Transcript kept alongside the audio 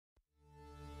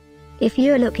If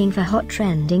you're looking for hot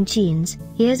trending jeans,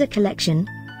 here's a collection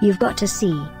you've got to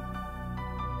see.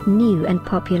 New and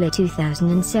popular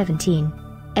 2017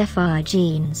 FR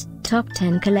Jeans Top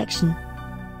 10 Collection.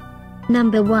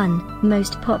 Number 1,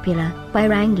 Most Popular, by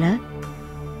Wrangler.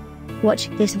 Watch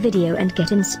this video and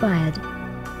get inspired.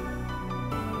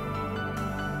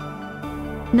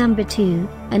 Number 2,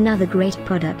 another great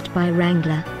product by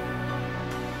Wrangler.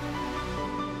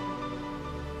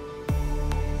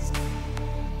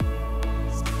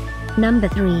 Number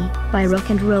 3, by Rock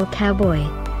and Roll Cowboy.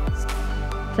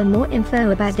 For more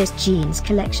info about this jeans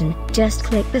collection, just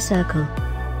click the circle.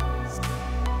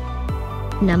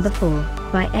 Number 4,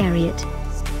 by Ariat.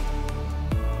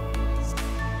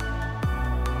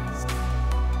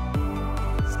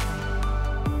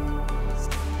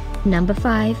 Number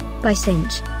 5, by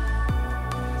Cinch.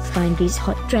 Find these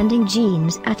hot trending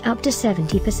jeans at up to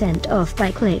 70% off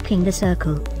by clicking the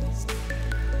circle.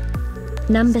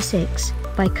 Number 6,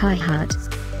 by Carhartt.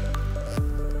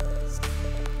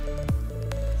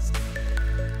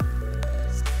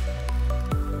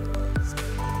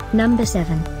 Number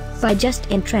 7, by Just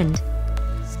in Trend.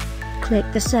 Click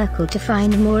the circle to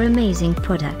find more amazing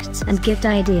products and gift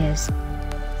ideas.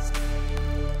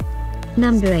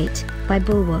 Number 8, by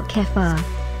Bulwark FR.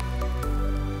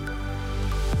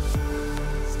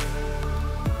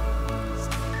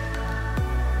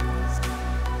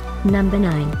 Number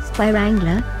 9, by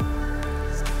Wrangler.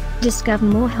 Discover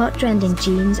more hot trending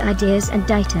jeans ideas and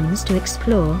items to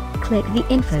explore, click the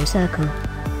info circle.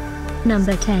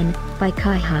 Number 10, by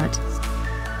Carhartt.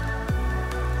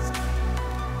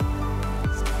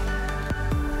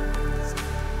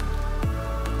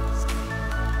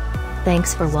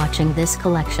 Thanks for watching this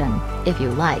collection. If you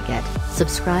like it,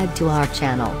 subscribe to our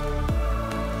channel.